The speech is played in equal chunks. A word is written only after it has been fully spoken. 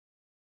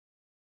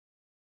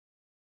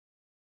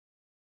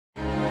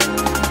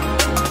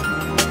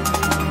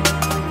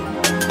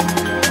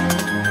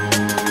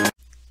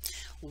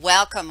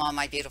Welcome, all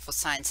my beautiful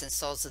signs and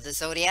souls of the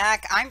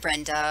zodiac. I'm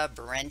Brenda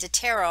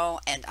Tarot,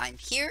 and I'm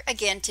here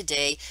again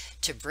today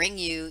to bring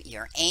you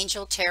your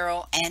angel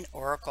tarot and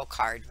oracle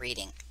card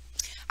reading.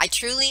 I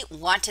truly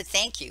want to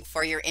thank you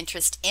for your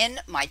interest in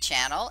my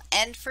channel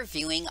and for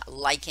viewing,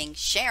 liking,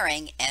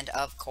 sharing, and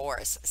of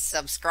course,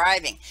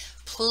 subscribing.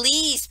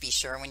 Please be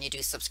sure when you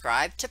do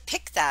subscribe to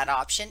pick that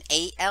option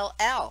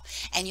ALL,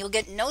 and you'll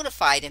get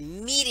notified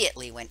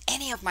immediately when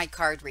any of my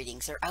card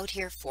readings are out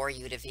here for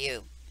you to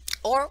view,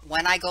 or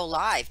when I go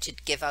live to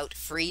give out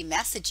free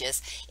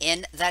messages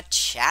in the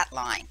chat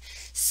line.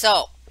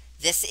 So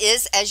this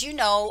is, as you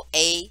know,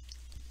 a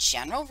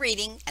general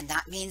reading, and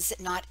that means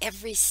that not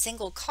every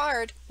single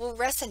card will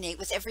resonate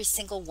with every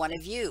single one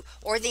of you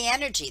or the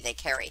energy they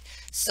carry.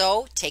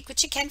 So take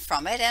what you can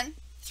from it and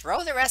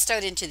throw the rest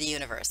out into the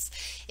universe.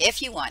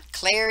 If you want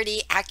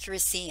clarity,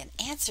 accuracy, and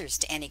answers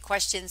to any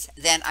questions,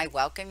 then I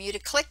welcome you to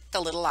click the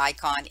little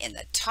icon in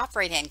the top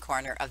right-hand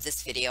corner of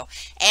this video,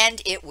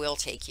 and it will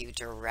take you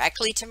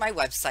directly to my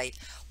website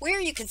where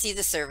you can see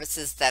the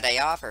services that I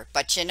offer.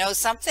 But you know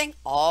something?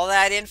 All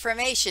that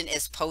information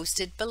is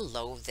posted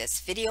below this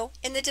video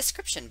in the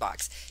description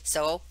box.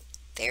 So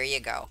there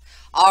you go.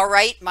 All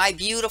right, my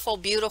beautiful,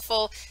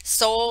 beautiful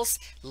souls,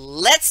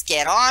 let's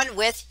get on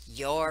with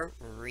your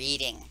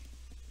reading.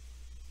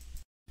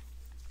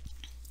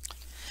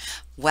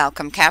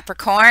 Welcome,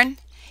 Capricorn.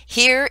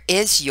 Here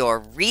is your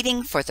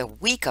reading for the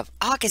week of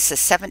August the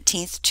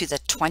 17th to the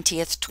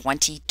 20th,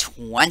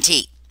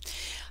 2020.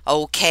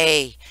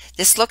 Okay,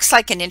 this looks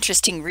like an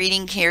interesting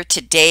reading here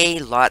today.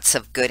 Lots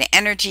of good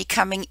energy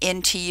coming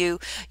into you.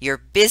 You're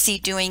busy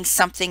doing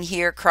something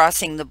here,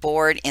 crossing the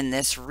board in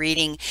this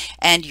reading,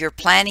 and you're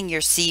planting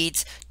your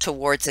seeds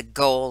towards a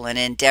goal, an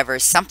endeavor,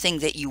 something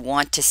that you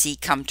want to see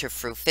come to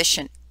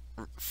fruition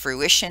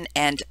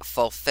and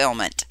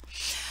fulfillment.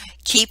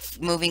 Keep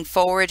moving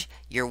forward.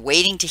 You're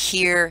waiting to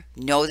hear.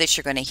 Know that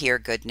you're going to hear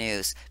good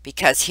news,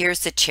 because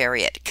here's the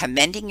Chariot,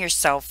 commending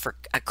yourself for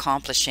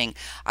accomplishing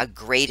a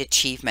great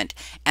achievement,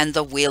 and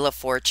the Wheel of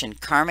Fortune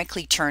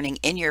karmically turning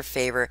in your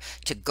favor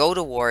to go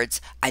towards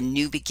a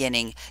new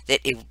beginning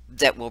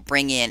that will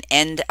bring in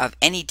end of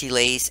any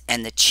delays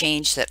and the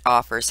change that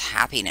offers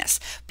happiness.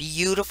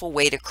 Beautiful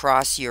way to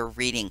cross your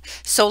reading.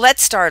 So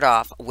let's start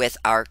off with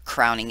our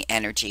crowning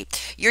energy.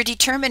 Your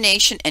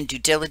determination and due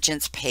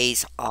diligence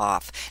pays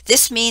off.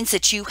 This means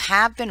that you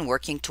have been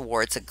working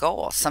towards a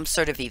goal, some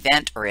sort of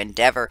event or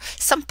endeavor,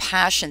 some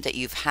passion that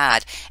you've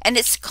had, and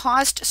it's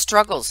caused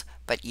struggles,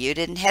 but you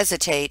didn't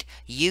hesitate.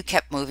 You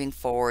kept moving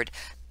forward,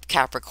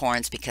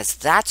 Capricorns, because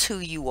that's who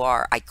you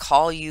are. I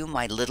call you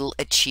my little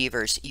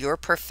achievers. You're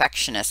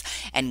perfectionists,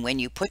 and when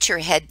you put your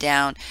head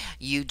down,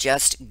 you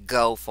just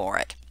go for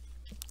it.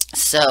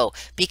 So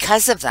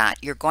because of that,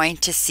 you're going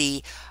to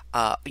see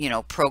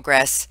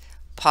progress,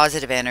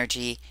 positive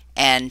energy,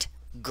 and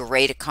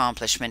great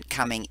accomplishment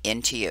coming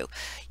into you.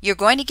 You're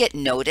going to get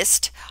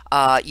noticed.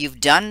 You've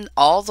done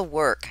all the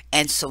work,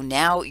 and so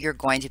now you're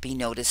going to be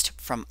noticed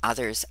from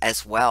others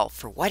as well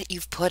for what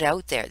you've put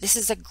out there. This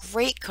is a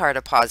great card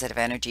of positive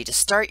energy to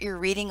start your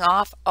reading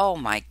off. Oh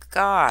my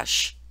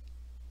gosh.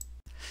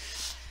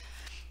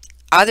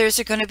 Others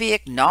are going to be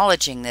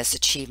acknowledging this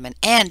achievement,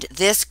 and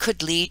this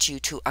could lead you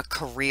to a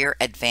career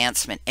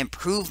advancement,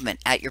 improvement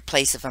at your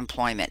place of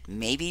employment.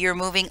 Maybe you're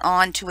moving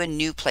on to a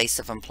new place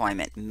of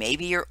employment.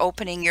 Maybe you're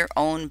opening your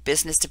own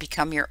business to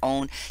become your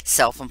own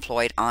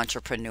self-employed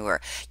entrepreneur.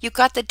 You've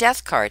got the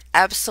Death card.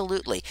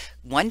 Absolutely.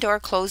 One door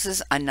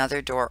closes,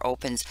 another door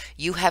opens.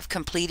 You have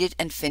completed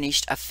and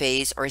finished a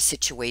phase or a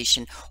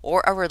situation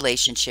or a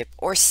relationship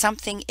or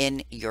something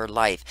in your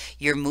life.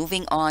 You're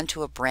moving on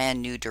to a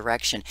brand new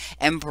direction.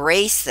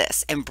 Embrace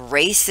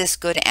this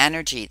good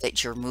energy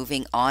that you're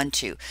moving on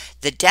to.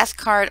 The Death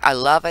card, I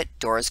love it.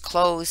 Doors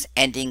close,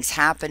 endings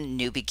happen,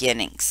 new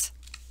beginnings.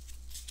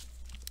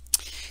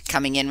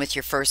 Coming in with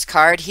your first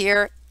card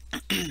here,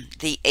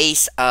 the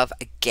Ace of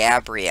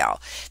Gabriel.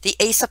 The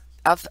Ace of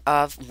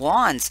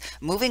Wands,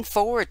 moving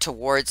forward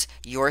towards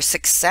your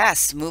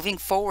success, moving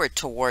forward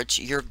towards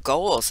your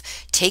goals,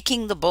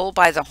 taking the bull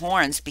by the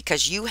horns,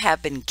 because you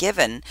have been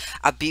given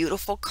a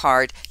beautiful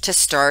card to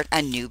start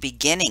a new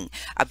beginning.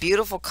 A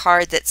beautiful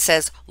card that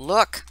says,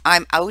 look,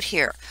 I'm out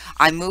here,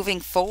 I'm moving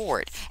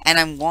forward, and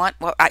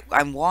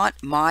I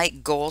want my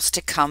goals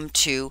to come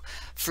to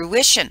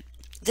fruition.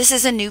 This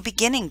is a new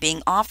beginning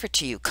being offered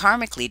to you,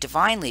 karmically,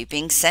 divinely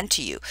being sent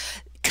to you,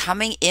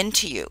 coming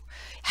into you.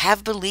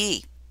 Have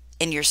belief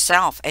in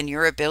yourself and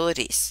your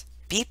abilities.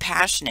 Be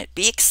passionate,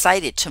 be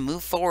excited to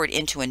move forward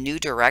into a new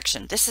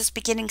direction. This is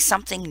beginning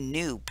something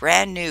new,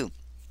 brand new.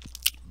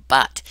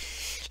 But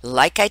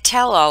like I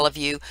tell all of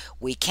you,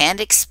 we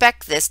can't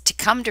expect this to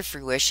come to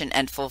fruition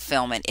and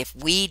fulfillment if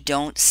we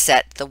don't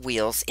set the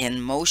wheels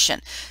in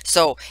motion.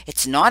 So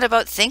it's not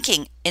about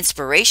thinking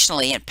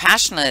inspirationally and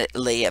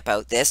passionately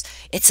about this.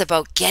 It's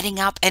about getting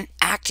up and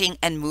acting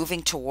and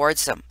moving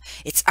towards them.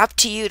 It's up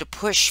to you to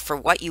push for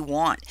what you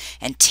want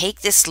and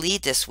take this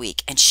lead this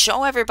week and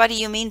show everybody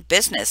you mean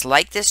business,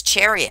 like this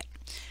Chariot.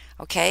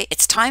 Okay,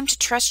 it's time to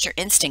trust your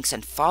instincts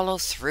and follow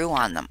through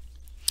on them.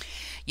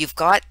 You've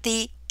got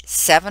the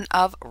Seven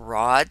of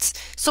Rods.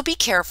 So be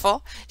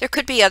careful. There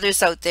could be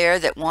others out there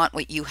that want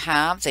what you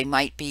have. They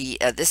might be,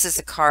 this is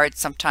a card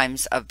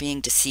sometimes of being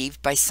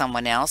deceived by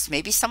someone else.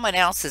 Maybe someone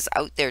else is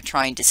out there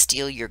trying to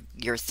steal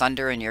your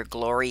thunder and your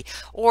glory.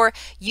 Or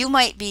you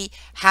might be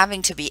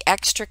having to be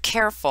extra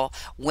careful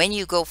when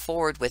you go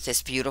forward with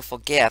this beautiful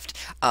gift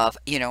of,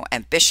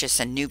 ambitious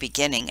and new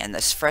beginning and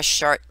this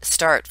fresh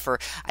start for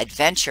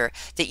adventure,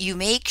 that you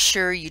make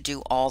sure you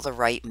do all the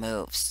right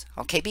moves.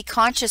 Okay, be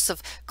conscious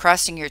of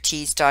crossing your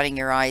T's, dotting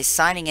your I's,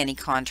 signing any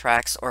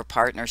contracts or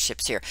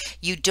partnerships here.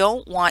 You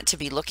don't want to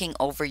be looking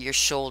over your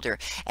shoulder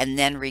and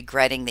then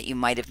regretting that you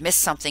might have missed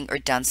something or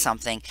done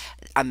something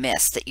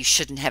amiss that you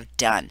shouldn't have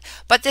done.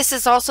 But this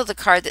is also the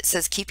card that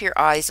says keep your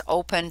eyes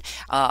open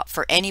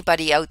for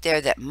anybody out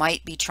there that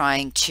might be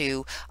trying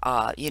to,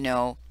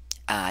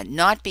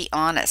 not be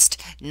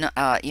honest.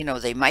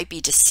 They might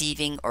be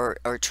deceiving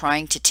or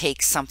trying to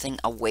take something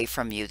away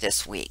from you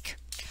this week.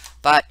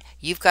 But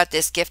you've got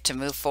this gift to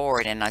move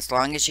forward, and as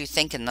long as you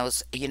think in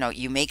those,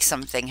 you make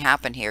something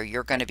happen here,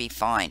 you're going to be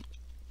fine.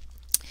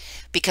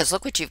 Because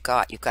look what you've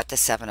got. You've got the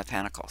Seven of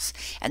Pentacles.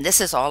 And this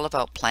is all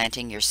about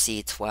planting your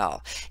seeds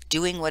well,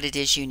 doing what it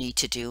is you need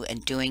to do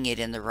and doing it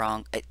in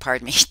the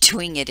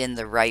doing it in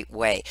the right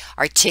way,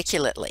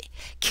 articulately,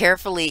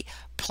 carefully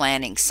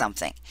planning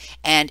something.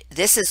 And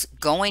this is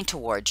going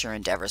towards your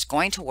endeavors,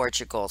 going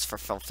towards your goals for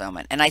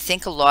fulfillment. And I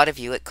think a lot of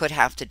you, it could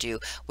have to do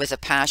with a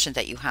passion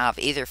that you have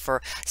either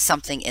for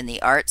something in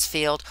the arts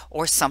field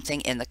or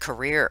something in the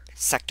career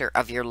sector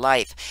of your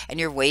life. And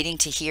you're waiting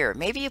to hear.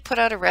 Maybe you put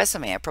out a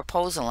resume, a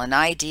proposal, an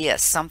idea,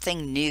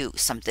 something new,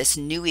 this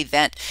new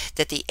event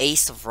that the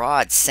Ace of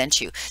Rods sent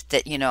you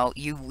that,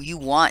 you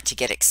want to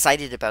get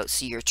excited about.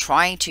 So you're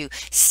trying to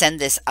send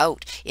this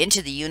out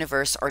into the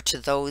universe or to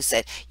those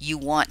that you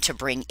want to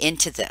bring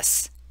into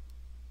this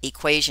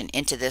equation,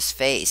 into this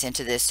phase,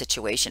 into this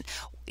situation.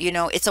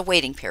 It's a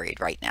waiting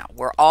period right now.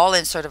 We're all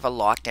in sort of a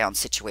lockdown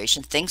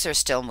situation. Things are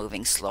still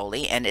moving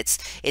slowly, and it's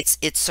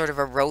sort of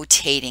a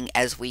rotating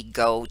as we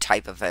go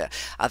type of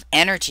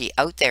energy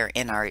out there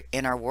in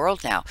our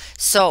world now.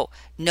 So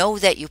know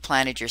that you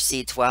planted your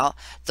seeds well.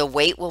 The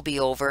wait will be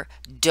over.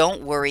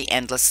 Don't worry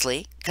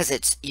endlessly, because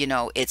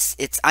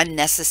it's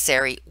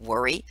unnecessary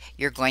worry.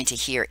 You're going to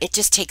hear it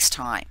just takes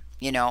time.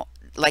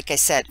 Like I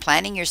said,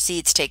 planting your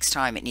seeds takes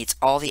time. It needs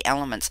all the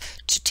elements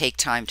to take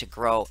time to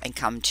grow and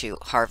come to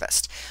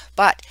harvest.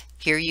 But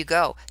here you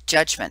go.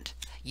 Judgment.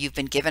 You've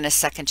been given a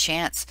second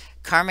chance.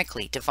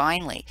 Karmically,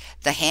 divinely.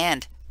 The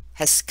hand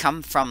has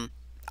come from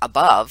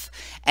above,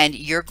 and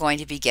you're going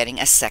to be getting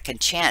a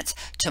second chance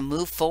to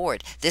move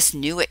forward. This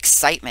new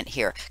excitement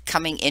here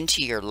coming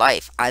into your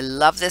life. I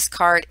love this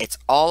card. It's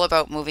all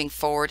about moving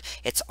forward.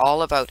 It's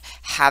all about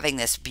having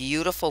this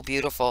beautiful,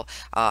 beautiful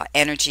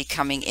energy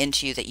coming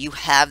into you, that you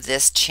have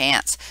this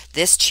chance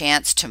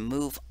to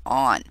move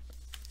on.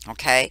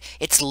 Okay,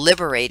 it's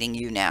liberating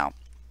you now.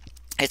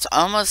 It's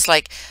almost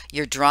like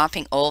you're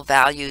dropping old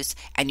values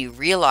and you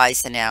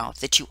realize now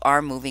that you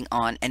are moving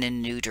on in a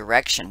new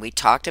direction. We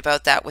talked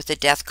about that with the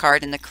Death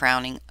card and the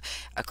crowning,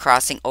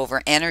 crossing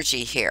over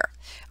energy here.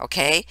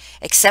 Okay,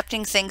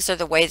 accepting things are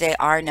the way they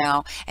are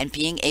now and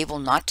being able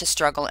not to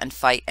struggle and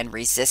fight and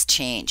resist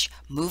change.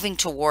 Moving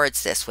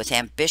towards this with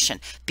ambition,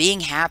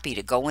 being happy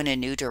to go in a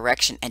new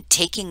direction and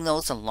taking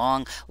those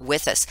along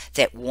with us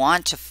that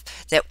want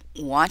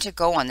to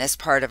go on this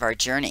part of our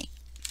journey,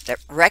 that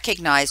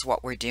recognize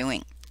what we're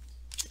doing.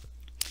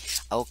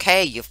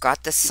 Okay, you've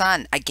got the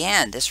Sun.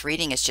 Again, this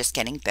reading is just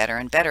getting better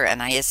and better.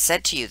 And I have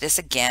said to you, this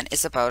again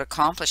is about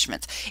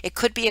accomplishments. It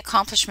could be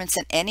accomplishments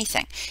in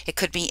anything. It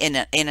could be in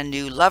a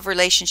new love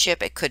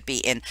relationship. It could be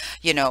in,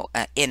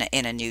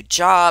 in a new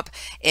job,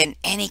 in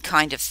any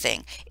kind of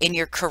thing, in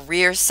your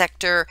career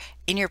sector,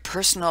 in your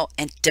personal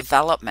and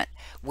development.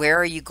 Where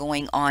are you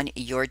going on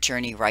your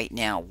journey right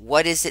now?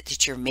 What is it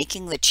that you're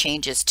making the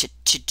changes to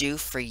do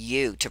for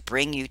you, to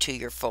bring you to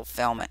your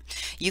fulfillment?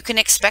 You can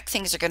expect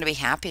things are going to be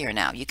happier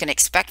now. You can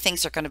expect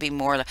things are going to be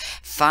more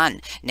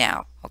fun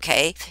now,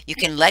 okay? You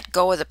can let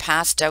go of the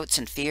past doubts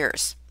and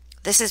fears.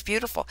 This is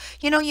beautiful.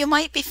 You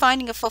might be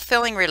finding a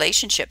fulfilling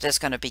relationship that's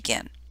going to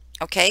begin.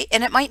 Okay,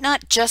 and it might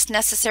not just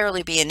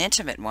necessarily be an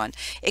intimate one.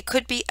 It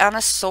could be on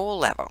a soul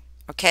level.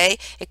 Okay,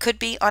 it could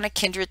be on a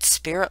kindred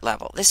spirit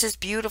level. This is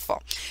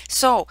beautiful.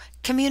 So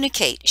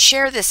communicate,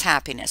 share this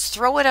happiness,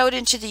 throw it out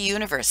into the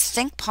universe,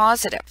 think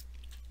positive.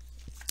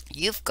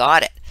 You've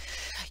got it.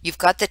 You've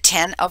got the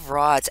 10 of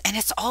Rods, and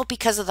it's all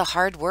because of the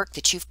hard work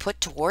that you've put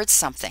towards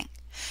something.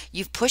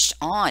 You've pushed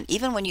on,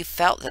 even when you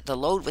felt that the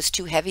load was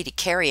too heavy to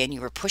carry and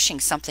you were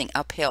pushing something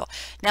uphill.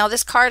 Now,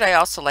 this card, I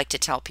also like to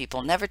tell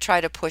people, never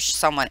try to push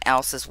someone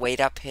else's weight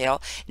uphill.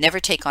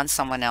 Never take on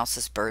someone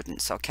else's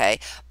burdens,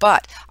 okay?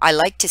 But I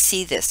like to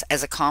see this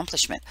as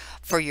accomplishment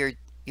for your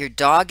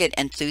dogged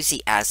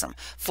enthusiasm,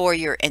 for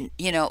your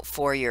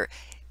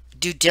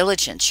due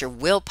diligence, your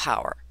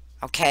willpower.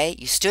 Okay,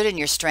 you stood in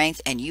your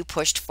strength and you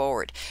pushed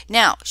forward.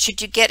 Now, should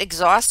you get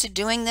exhausted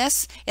doing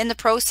this in the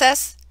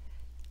process?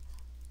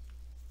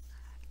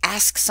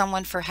 Ask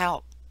someone for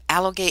help.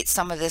 allocate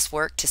some of this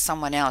work to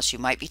someone else. You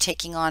might be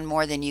taking on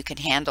more than you can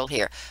handle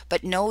here,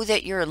 but know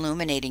that you're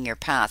illuminating your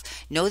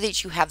path. Know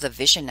that you have the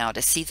vision now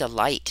to see the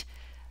light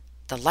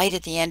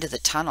at the end of the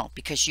tunnel,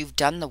 because you've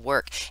done the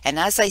work. And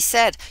as I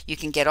said, you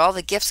can get all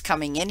the gifts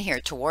coming in here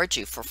towards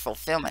you for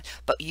fulfillment,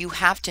 but you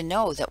have to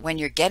know that when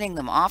you're getting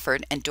them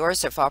offered and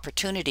doors of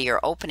opportunity are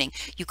opening,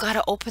 you got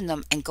to open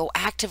them and go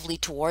actively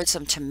towards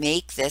them to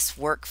make this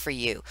work for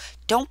you.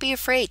 Don't be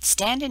afraid.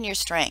 Stand in your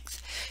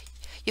strength.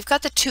 You've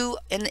got the two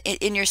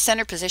in your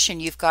center position.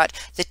 You've got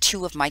the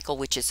Two of Michael,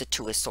 which is the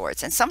Two of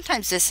Swords. And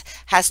sometimes this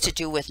has to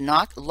do with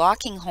not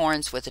locking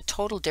horns with a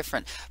total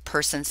different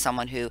person,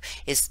 someone who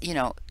is,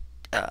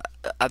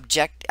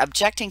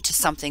 objecting to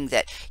something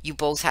that you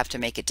both have to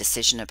make a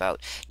decision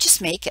about.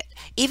 Just make it.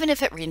 Even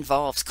if it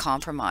involves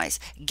compromise,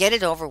 get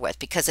it over with,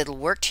 because it'll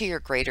work to your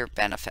greater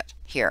benefit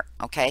here.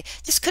 Okay,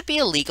 this could be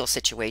a legal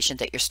situation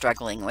that you're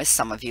struggling with.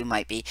 Some of you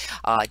might be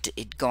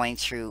going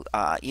through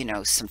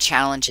some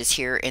challenges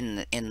here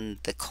in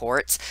the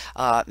courts.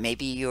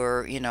 Maybe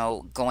you're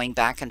going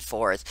back and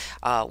forth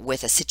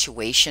with a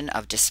situation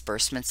of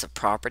disbursements of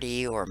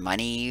property or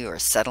money or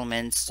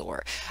settlements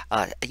or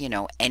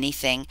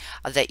anything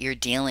that you're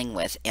dealing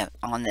with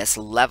on this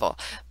level.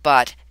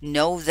 But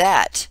know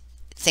that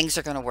things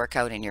are going to work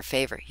out in your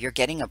favor. You're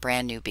getting a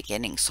brand new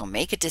beginning. So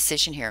make a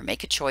decision here,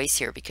 make a choice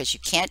here, because you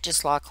can't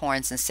just lock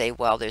horns and say,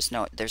 well, there's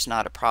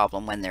not a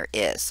problem when there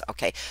is.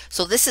 Okay,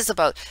 so this is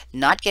about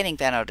not getting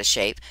bent out of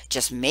shape,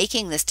 just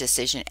making this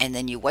decision, and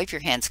then you wipe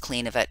your hands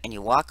clean of it and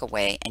you walk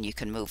away and you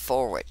can move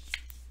forward.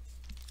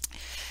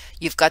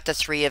 You've got the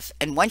Three of,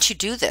 and once you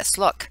do this,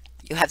 look,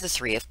 you have the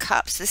Three of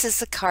Cups. This is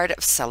the card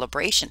of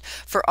celebration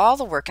for all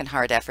the work and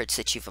hard efforts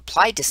that you've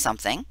applied to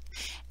something.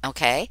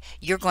 Okay,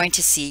 you're going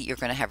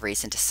to have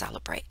reason to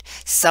celebrate.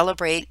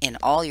 Celebrate in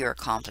all your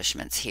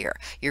accomplishments here.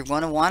 You're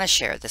going to want to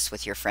share this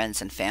with your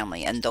friends and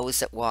family and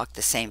those that walk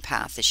the same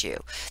path as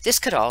you. This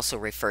could also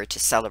refer to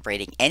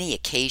celebrating any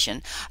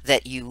occasion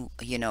that you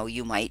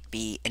might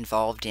be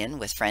involved in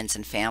with friends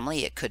and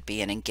family. It could be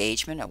an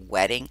engagement, a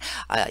wedding,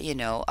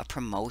 a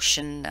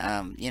promotion,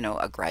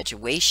 a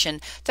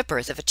graduation, the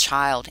birth of a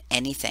child,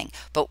 anything.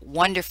 But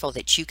wonderful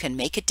that you can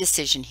make a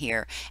decision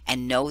here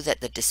and know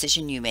that the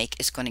decision you make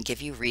is going to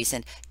give you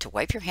reason to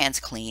wipe your hands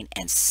clean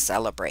and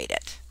celebrate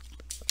it.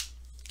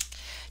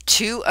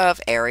 Two of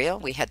Ariel,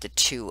 we had the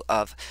Two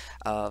of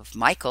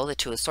Michael, the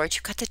Two of Swords.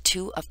 You've got the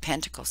Two of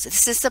Pentacles.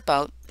 This is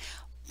about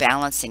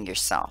balancing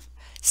yourself,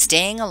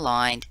 staying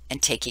aligned,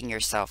 and taking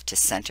yourself to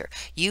center.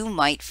 You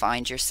might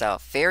find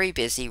yourself very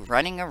busy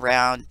running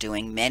around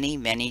doing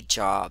many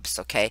jobs.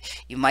 Okay,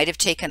 you might have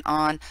taken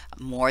on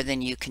more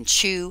than you can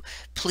chew.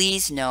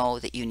 Please know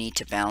that you need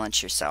to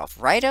balance yourself.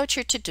 Write out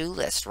your to-do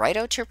list, write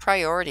out your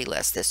priority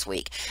list this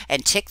week,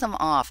 and tick them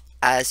off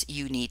as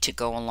you need to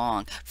go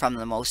along, from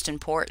the most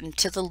important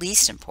to the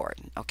least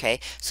important. Okay,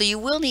 so you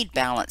will need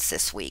balance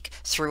this week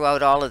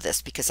throughout all of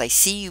this, because I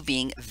see you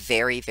being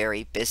very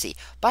busy,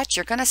 but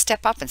you're going to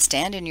step up and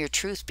stand in your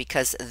truth,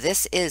 because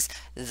this is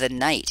the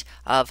Knight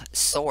of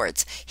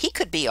Swords. He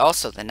could be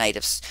also the Knight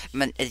of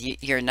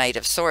your Knight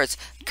of Swords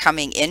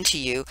coming into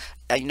you,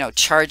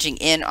 charging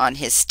in on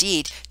his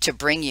steed to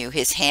bring you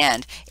his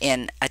hand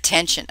in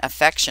attention,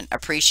 affection,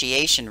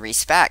 appreciation,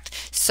 respect.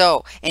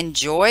 So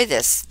enjoy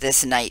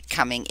this night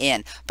coming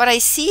in. But I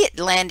see it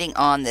landing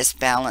on this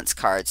balance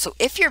card. So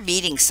if you're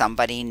meeting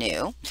somebody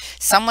new,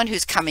 someone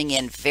who's coming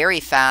in very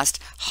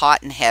fast,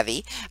 hot and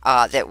heavy,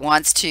 that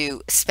wants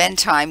to spend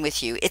time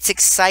with you, it's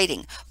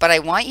exciting. But I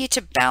want you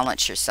to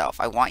balance yourself.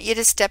 I want you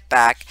to step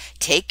back,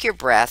 take your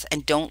breath,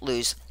 and don't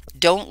lose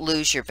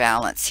your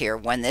balance here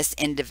when this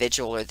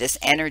individual or this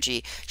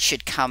energy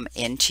should come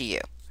into you.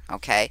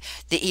 Okay,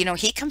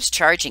 he comes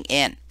charging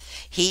in.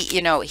 He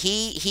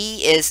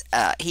is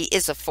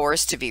a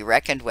force to be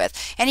reckoned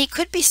with, and he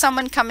could be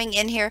someone coming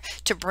in here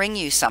to bring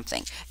you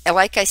something,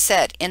 like I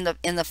said, in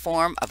the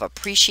form of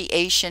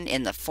appreciation,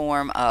 in the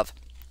form of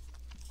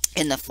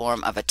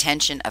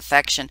attention,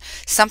 affection,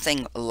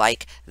 something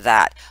like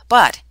that.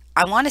 But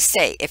I want to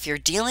say, if you're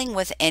dealing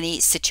with any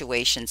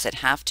situations that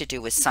have to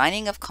do with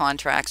signing of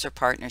contracts or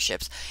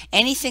partnerships,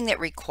 anything that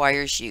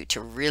requires you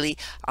to really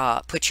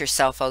put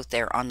yourself out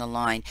there on the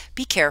line,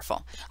 be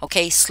careful.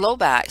 Okay, slow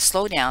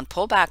down,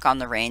 pull back on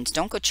the reins.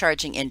 Don't go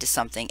charging into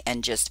something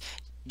and just,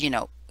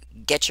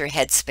 get your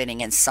head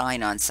spinning and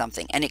sign on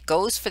something. And it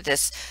goes for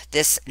this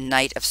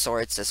Knight of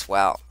Swords as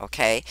well.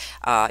 Okay,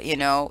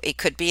 it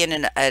could be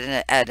an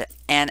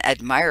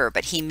admirer,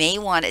 but he may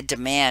want to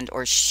demand,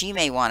 or she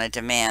may want to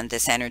demand,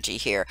 this energy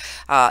here,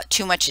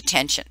 too much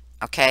attention.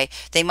 Okay,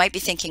 they might be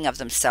thinking of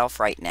themselves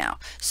right now.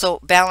 So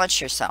balance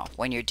yourself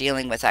when you're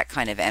dealing with that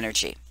kind of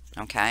energy.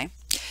 Okay,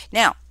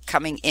 now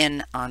coming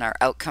in on our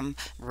outcome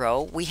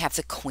row, we have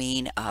the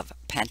Queen of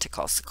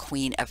Pentacles, the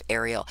Queen of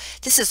Ariel.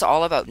 This is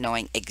all about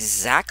knowing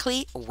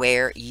exactly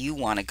where you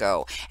want to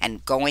go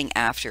and going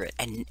after it,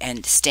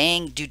 and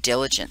staying due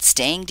diligent,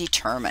 staying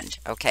determined.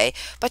 Okay,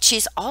 but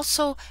she's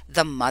also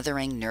the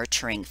mothering,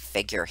 nurturing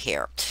figure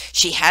here.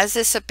 She has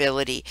this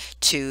ability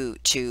to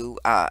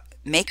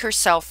make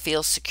herself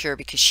feel secure,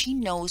 because she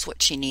knows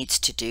what she needs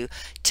to do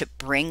to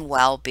bring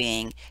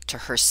well-being to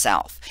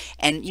herself.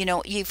 And you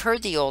know, you've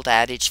heard the old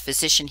adage,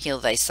 physician, heal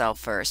thyself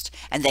first,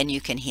 and then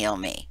you can heal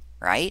me,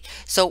 right?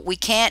 So we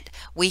can't,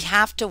 we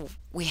have to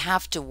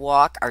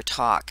walk our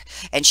talk,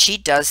 and she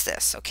does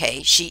this.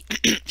 Okay, she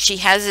she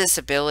has this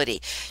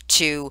ability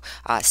to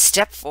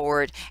step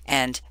forward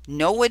and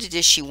know what it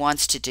is she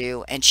wants to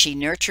do, and she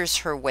nurtures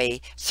her way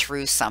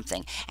through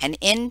something, and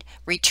in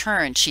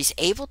return she's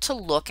able to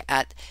look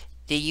at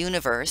the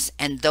universe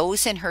and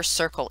those in her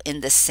circle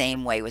in the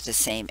same way, with the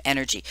same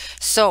energy.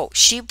 So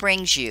she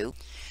brings you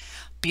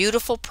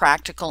beautiful,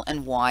 practical,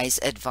 and wise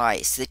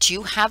advice that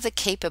you have the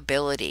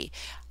capability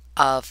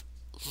of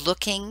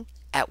looking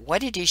at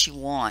what it is you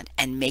want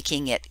and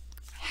making it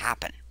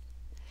happen.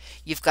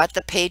 You've got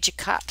the Page of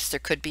Cups. There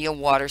could be a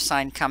water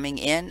sign coming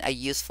in, a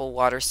youthful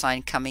water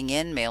sign coming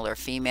in, male or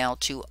female,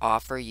 to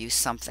offer you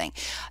something.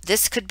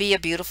 This could be a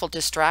beautiful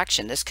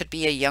distraction. This could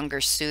be a younger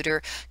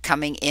suitor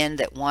coming in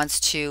that wants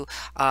to,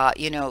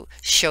 you know,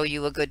 show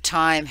you a good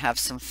time, have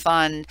some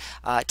fun,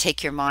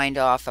 take your mind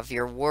off of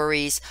your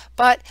worries.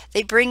 But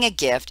they bring a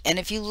gift, and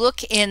if you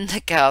look in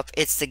the cup,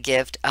 it's the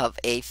gift of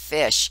a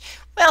fish.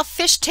 Well,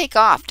 fish take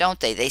off,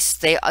 don't they?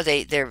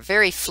 They're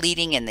very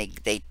fleeting, and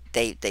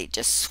they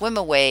just swim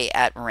away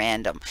at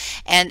random.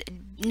 And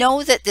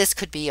know that this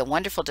could be a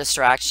wonderful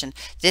distraction,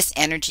 this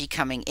energy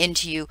coming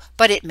into you,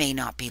 but it may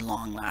not be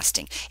long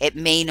lasting. It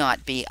may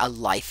not be a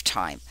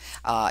lifetime,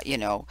 you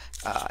know,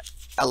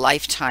 a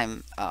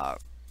lifetime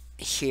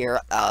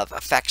here of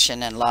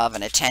affection and love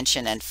and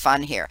attention and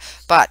fun here.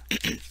 But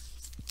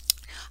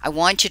I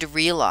want you to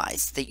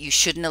realize that you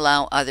shouldn't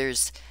allow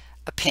others'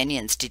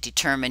 opinions to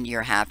determine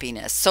your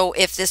happiness. So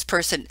if this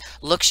person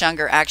looks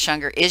younger, acts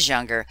younger, is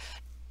younger,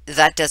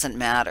 that doesn't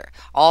matter.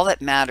 All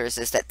that matters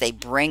is that they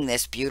bring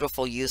this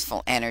beautiful,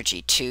 youthful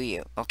energy to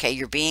you. Okay,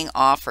 you're being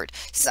offered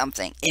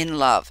something in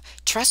love.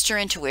 Trust your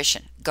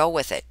intuition. Go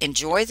with it.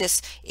 Enjoy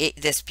this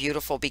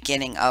beautiful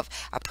beginning of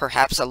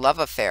perhaps a love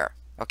affair.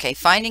 Okay,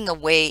 finding a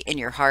way in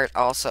your heart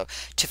also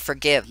to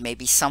forgive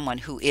maybe someone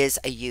who is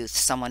a youth,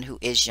 someone who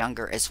is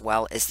younger as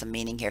well, is the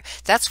meaning here.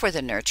 That's where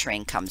the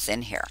nurturing comes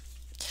in here.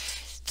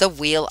 The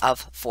Wheel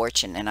of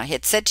Fortune. And I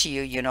had said to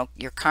you, you know,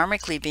 you're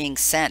karmically being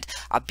sent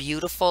a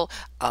beautiful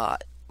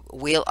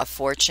Wheel of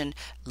Fortune.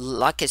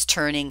 Luck is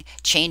turning,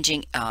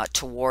 changing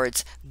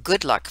towards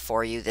good luck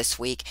for you this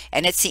week.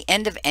 And it's the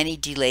end of any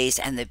delays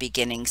and the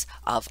beginnings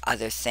of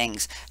other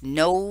things.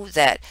 Know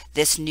that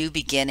this new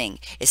beginning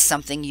is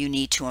something you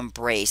need to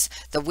embrace.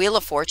 The Wheel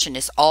of Fortune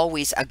is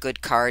always a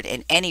good card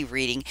in any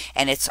reading,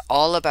 and it's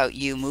all about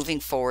you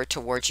moving forward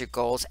towards your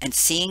goals and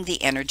seeing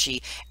the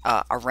energy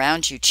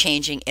around you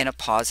changing in a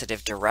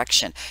positive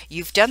direction.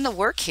 You've done the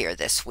work here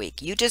this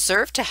week. You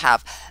deserve to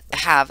have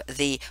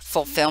the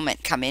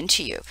fulfillment come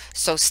into you.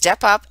 So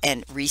step up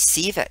and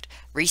receive it.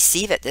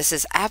 Receive it. This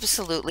is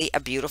absolutely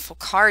a beautiful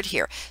card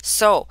here.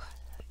 So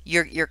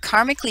you're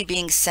karmically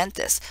being sent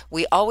this.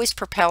 We always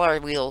propel our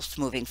wheels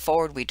moving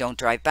forward. We don't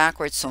drive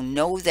backwards. So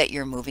know that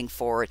you're moving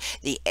forward.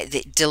 The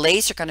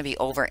delays are going to be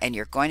over, and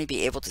you're going to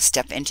be able to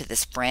step into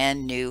this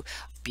brand new,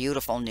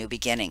 beautiful new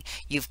beginning.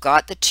 You've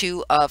got the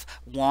Two of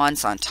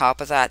Wands on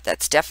top of that.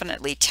 That's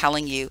definitely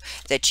telling you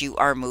that you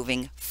are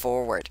moving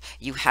forward.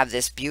 You have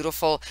this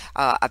beautiful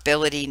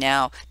ability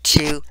now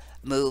to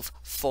move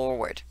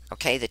forward.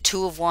 Okay, the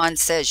Two of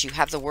Wands says you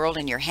have the world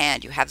in your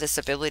hand. You have this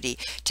ability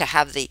to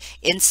have the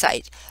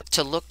insight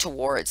to look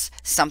towards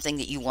something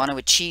that you want to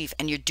achieve,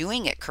 and you're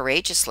doing it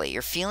courageously.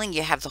 You're feeling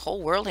you have the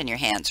whole world in your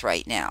hands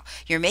right now.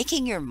 You're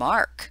making your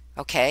mark.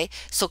 Okay,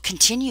 so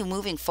continue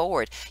moving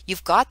forward.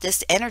 You've got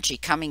this energy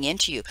coming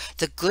into you,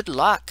 the good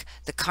luck,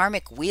 the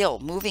karmic wheel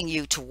moving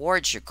you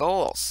towards your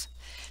goals.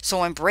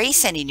 So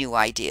embrace any new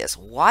ideas,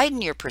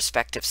 widen your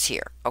perspectives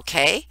here.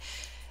 Okay,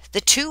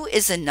 the 2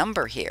 is a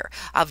number here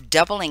of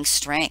doubling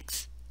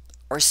strength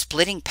or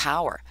splitting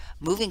power,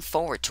 moving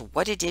forward to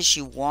what it is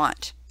you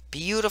want.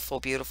 Beautiful,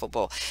 beautiful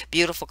bull,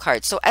 beautiful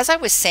card. So as I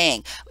was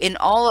saying, in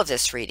all of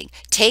this reading,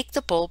 take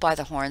the bull by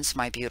the horns,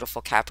 my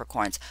beautiful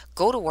Capricorns.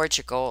 Go towards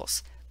your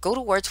goals. Go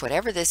towards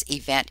whatever this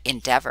event,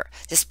 endeavor,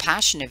 this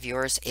passion of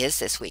yours is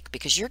this week,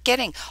 because you're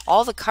getting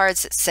all the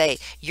cards that say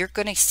you're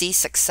going to see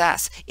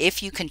success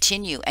if you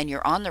continue and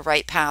you're on the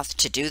right path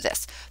to do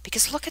this.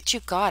 Because look what you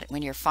got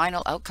when your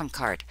final outcome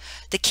card,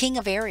 the King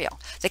of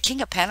Ariel, the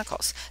King of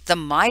Pentacles, the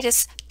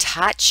Midas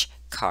touch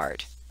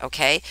card.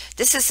 Okay,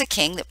 this is the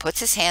king that puts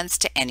his hands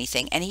to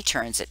anything and he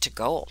turns it to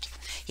gold.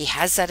 He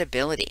has that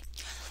ability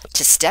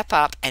to step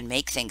up and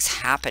make things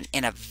happen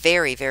in a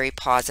very, very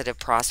positive,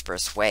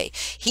 prosperous way.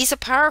 He's a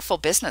powerful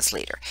business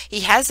leader.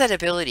 He has that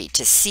ability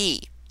to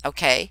see,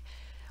 okay,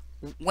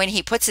 when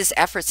he puts his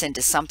efforts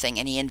into something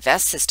and he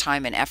invests his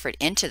time and effort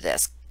into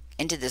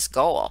this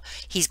goal,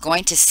 he's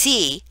going to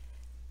see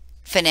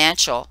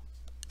financial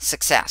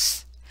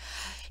success.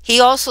 He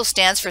also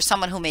stands for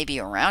someone who may be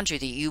around you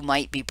that you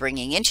might be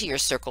bringing into your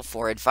circle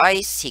for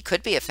advice. He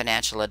could be a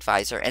financial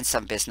advisor and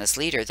some business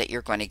leader that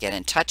you're going to get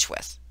in touch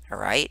with. All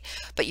right,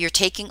 but you're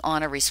taking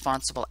on a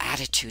responsible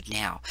attitude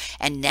now,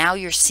 and now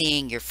you're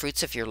seeing your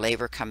fruits of your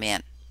labor come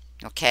in.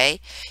 Okay,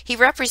 he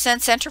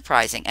represents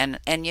enterprising, and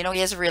you know,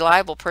 he has a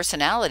reliable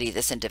personality,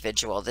 this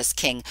individual, this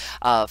king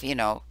of, you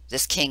know,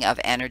 this king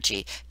of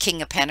energy,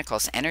 king of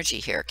pentacles energy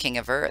here, king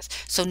of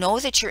earth. So know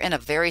that you're in a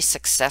very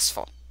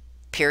successful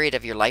period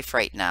of your life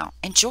right now.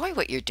 Enjoy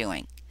what you're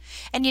doing,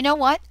 and you know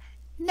what,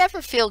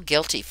 never feel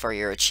guilty for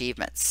your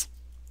achievements.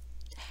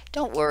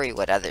 Don't worry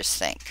what others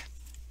think.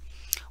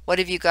 What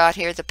have you got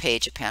here? The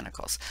Page of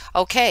Pentacles.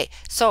 Okay,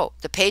 so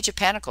the Page of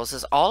Pentacles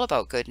is all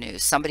about good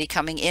news. Somebody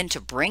coming in to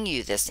bring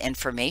you this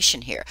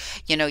information here.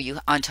 You know, you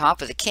on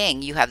top of the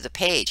King, you have the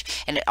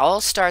Page, and it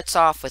all starts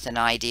off with an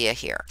idea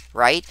here,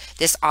 right?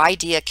 This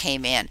idea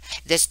came in,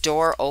 this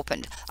door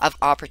opened of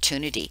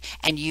opportunity,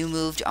 and you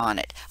moved on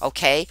it.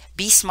 Okay,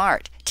 be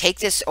smart. Take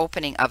this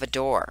opening of a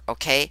door.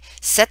 Okay,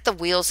 set the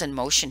wheels in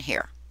motion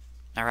here.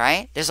 All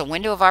right, there's a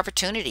window of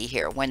opportunity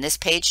here when this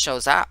page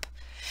shows up.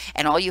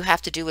 And all you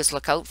have to do is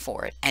look out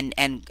for it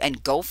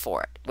and go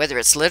for it. Whether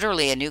it's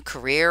literally a new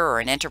career or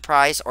an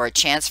enterprise or a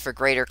chance for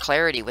greater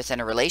clarity within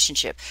a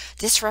relationship,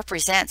 this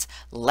represents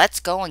let's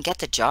go and get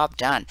the job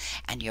done.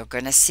 And you're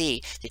going to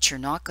see that you're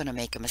not going to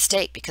make a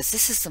mistake, because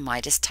this is the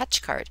Midas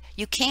touch card.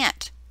 You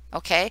can't.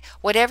 Okay,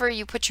 whatever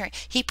you put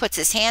he puts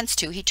his hands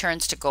to, he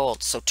turns to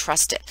gold. So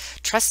trust it.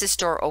 Trust this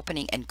door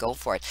opening and go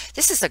for it.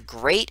 This is a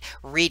great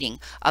reading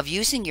of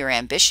using your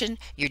ambition,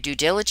 your due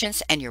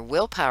diligence, and your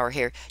willpower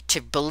here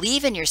to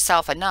believe in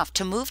yourself enough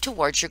to move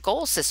towards your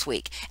goals this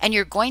week. And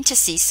you're going to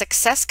see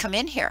success come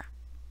in here.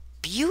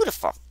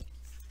 Beautiful.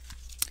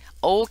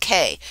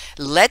 Okay,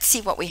 let's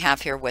see what we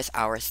have here with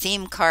our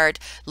theme card.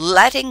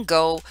 Letting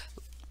go.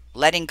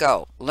 Letting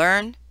go.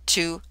 Learn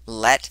to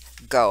let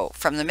go.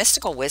 From the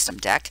Mystical Wisdom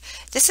deck,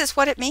 this is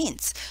what it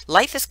means.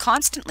 Life is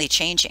constantly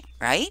changing,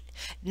 right?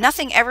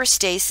 Nothing ever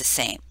stays the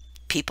same.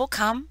 People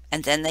come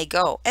and then they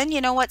go. And you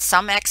know what?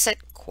 Some exit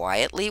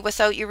quietly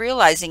without you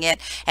realizing it,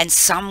 and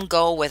some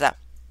go with a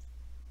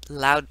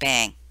loud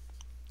bang.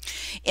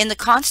 In the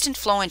constant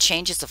flow and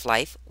changes of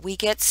life, we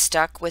get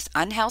stuck with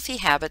unhealthy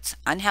habits,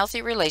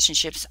 unhealthy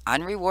relationships,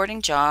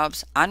 unrewarding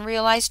jobs,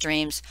 unrealized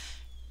dreams,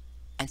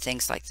 and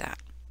things like that.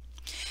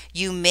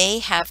 You may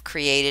have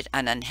created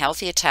an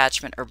unhealthy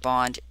attachment or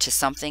bond to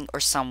something or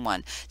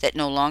someone that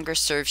no longer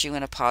serves you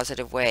in a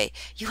positive way.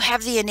 You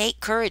have the innate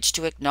courage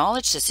to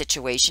acknowledge the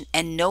situation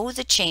and know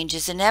the change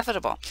is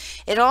inevitable.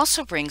 It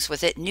also brings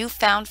with it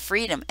newfound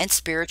freedom and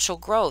spiritual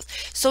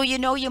growth. So you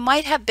know, you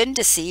might have been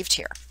deceived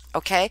here.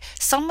 Okay,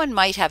 someone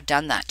might have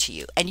done that to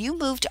you, and you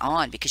moved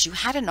on because you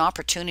had an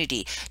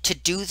opportunity to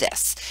do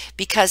this,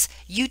 because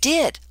you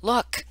did.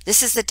 Look,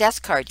 this is the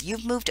Death card.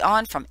 You've moved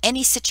on from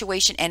any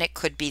situation, and it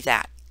could be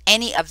that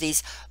any of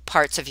these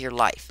parts of your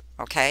life.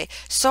 Okay,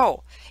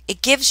 so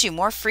it gives you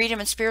more freedom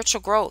and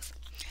spiritual growth.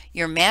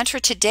 Your mantra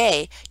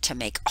today to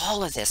make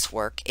all of this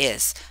work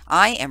is,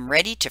 I am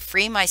ready to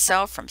free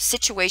myself from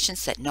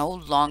situations that no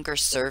longer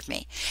serve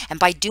me. And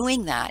by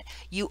doing that,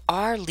 you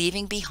are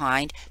leaving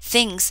behind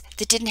things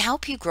that didn't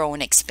help you grow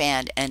and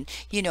expand and,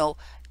 you know,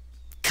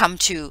 come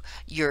to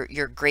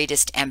your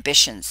greatest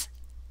ambitions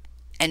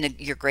and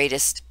your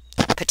greatest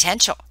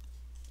potential.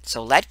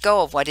 So let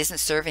go of what isn't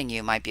serving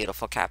you, my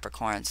beautiful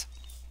Capricorns.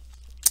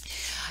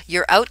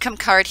 Your outcome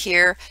card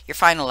here, your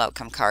final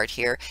outcome card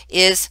here,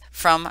 is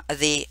from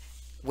the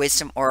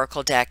Wisdom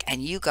Oracle deck,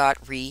 and you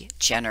got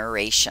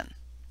regeneration.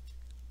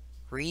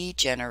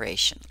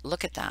 Regeneration.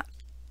 Look at that.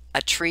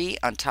 A tree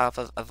on top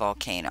of a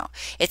volcano.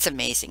 It's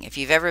amazing. If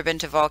you've ever been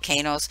to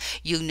volcanoes,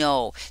 you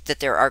know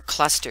that there are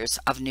clusters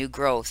of new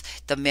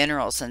growth, the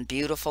minerals and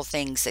beautiful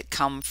things that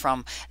come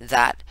from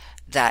that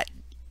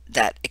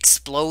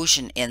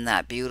explosion in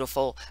that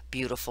beautiful,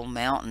 beautiful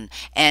mountain.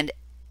 And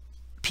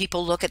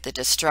people look at the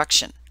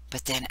destruction,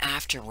 but then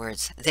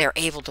afterwards, they're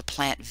able to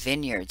plant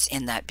vineyards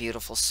in that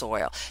beautiful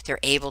soil. They're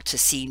able to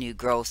see new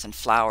growth and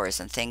flowers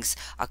and things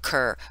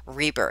occur,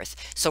 rebirth.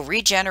 So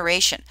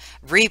regeneration,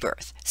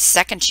 rebirth,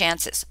 second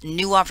chances,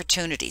 new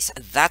opportunities.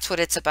 That's what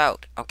it's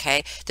about,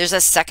 okay? There's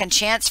a second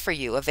chance for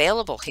you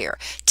available here.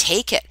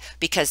 Take it,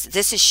 because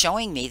this is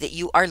showing me that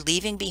you are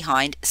leaving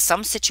behind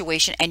some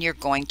situation and you're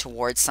going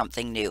towards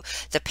something new.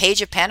 The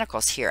Page of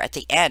Pentacles here at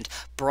the end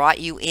brought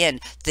you in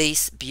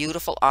this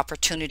beautiful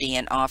opportunity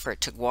and offer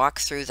to walk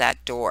through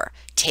that door.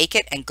 Take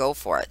it and go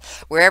for it.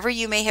 Wherever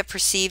you may have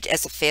perceived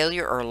as a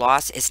failure or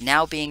loss is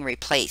now being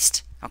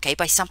replaced, okay,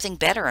 by something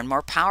better and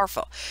more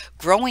powerful,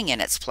 growing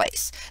in its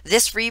place.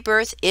 This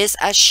rebirth is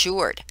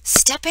assured.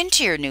 Step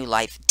into your new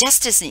life.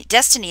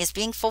 Destiny is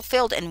being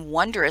fulfilled in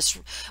wondrous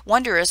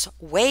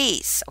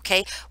ways,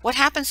 okay? What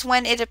happens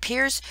when it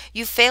appears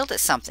you failed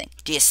at something?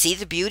 Do you see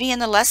the beauty in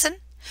the lesson?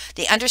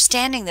 The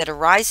understanding that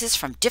arises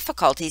from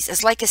difficulties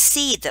is like a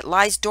seed that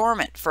lies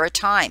dormant for a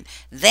time.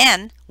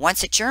 Then,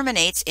 once it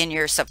germinates in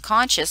your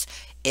subconscious,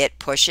 it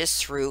pushes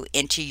through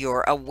into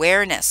your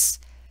awareness.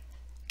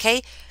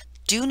 Okay?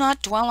 Do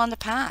not dwell on the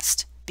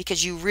past,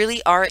 because you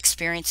really are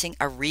experiencing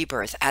a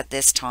rebirth at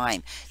this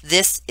time.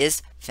 This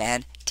is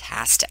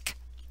fantastic.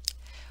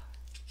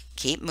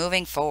 Keep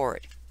moving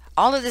forward.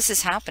 All of this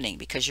is happening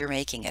because you're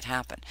making it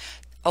happen.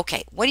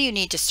 Okay, what do you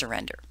need to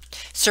surrender?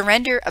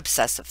 Surrender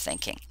obsessive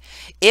thinking.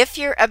 If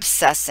you're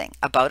obsessing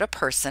about a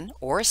person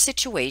or a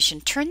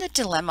situation, turn the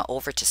dilemma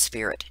over to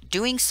spirit.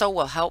 Doing so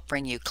will help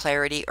bring you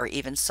clarity or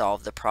even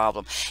solve the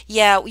problem.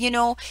 Yeah, you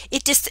know,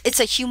 it's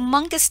a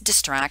humongous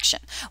distraction.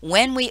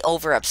 When we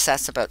over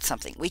obsess about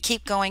something, we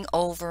keep going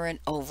over and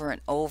over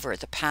and over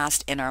the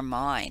past in our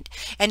mind.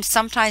 And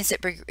sometimes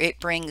it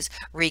brings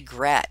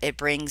regret, it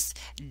brings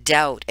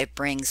doubt, it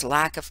brings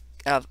lack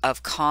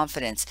of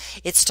confidence.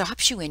 It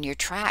stops you in your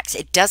tracks.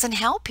 It doesn't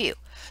help you.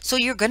 So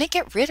you're going to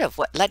get rid of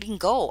letting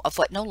go of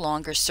what no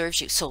longer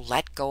serves you. So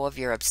let go of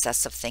your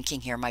obsessive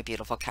thinking here, my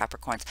beautiful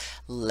Capricorns.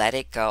 Let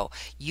it go.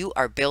 You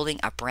are building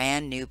a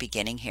brand new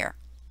beginning here.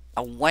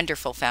 A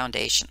wonderful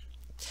foundation.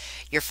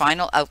 Your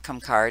final outcome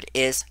card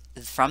is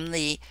from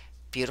the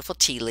beautiful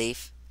tea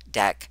leaf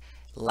deck.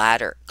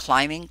 Ladder,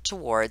 climbing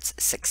towards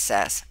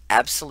success.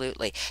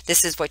 Absolutely.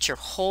 This is what your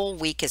whole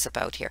week is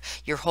about here.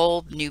 Your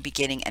whole new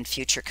beginning and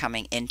future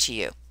coming into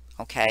you.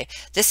 Okay,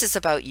 this is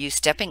about you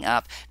stepping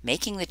up,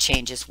 making the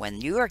changes.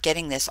 When you are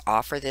getting this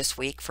offer this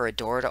week for a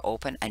door to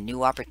open, a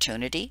new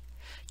opportunity,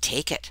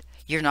 take it.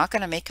 You're not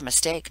going to make a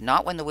mistake.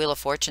 Not when the Wheel of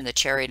Fortune, the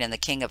Chariot, and the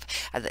King of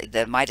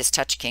the Midas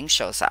Touch King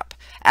shows up.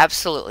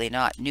 Absolutely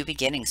not. New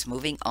beginnings,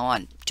 moving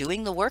on,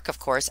 doing the work, of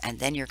course, and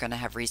then you're going to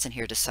have reason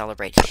here to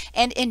celebrate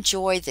and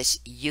enjoy this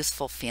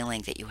youthful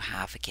feeling that you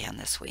have again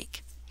this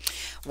week.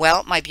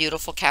 Well, my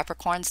beautiful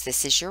Capricorns,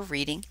 this is your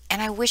reading,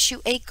 and I wish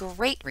you a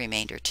great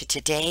remainder to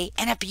today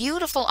and a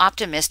beautiful,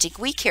 optimistic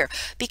week here,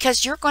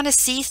 because you're going to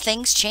see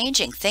things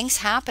changing, things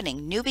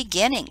happening, new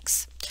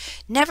beginnings.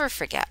 Never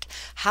forget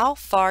how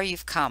far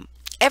you've come,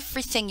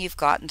 everything you've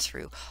gotten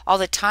through, all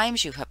the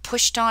times you have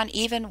pushed on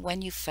even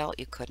when you felt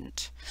you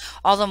couldn't,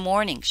 all the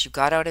mornings you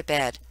got out of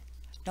bed,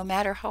 no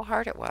matter how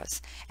hard it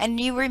was. And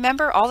you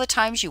remember all the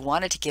times you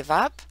wanted to give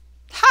up?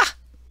 Ha!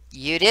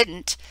 You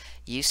didn't.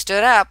 You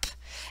stood up.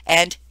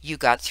 And you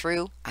got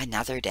through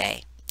another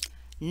day.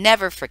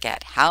 Never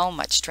forget how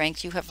much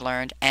strength you have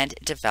learned and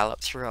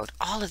developed throughout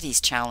all of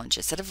these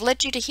challenges that have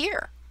led you to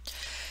here.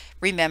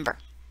 Remember,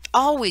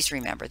 always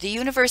remember, the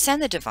universe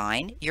and the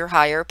divine, your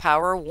higher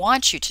power,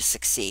 wants you to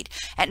succeed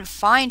and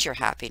find your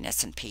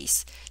happiness and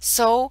peace.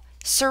 So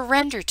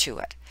surrender to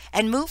it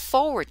and move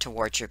forward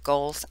towards your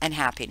goals and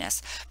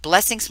happiness.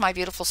 Blessings, my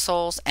beautiful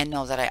souls, and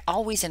know that I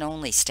always and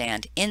only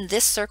stand in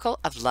this circle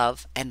of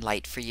love and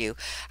light for you.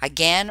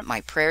 Again,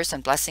 my prayers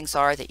and blessings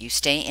are that you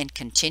stay in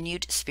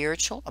continued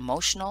spiritual,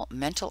 emotional,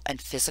 mental,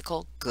 and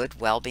physical good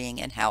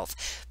well-being and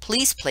health.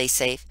 Please play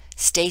safe,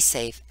 stay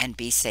safe, and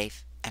be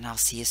safe, and I'll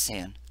see you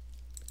soon.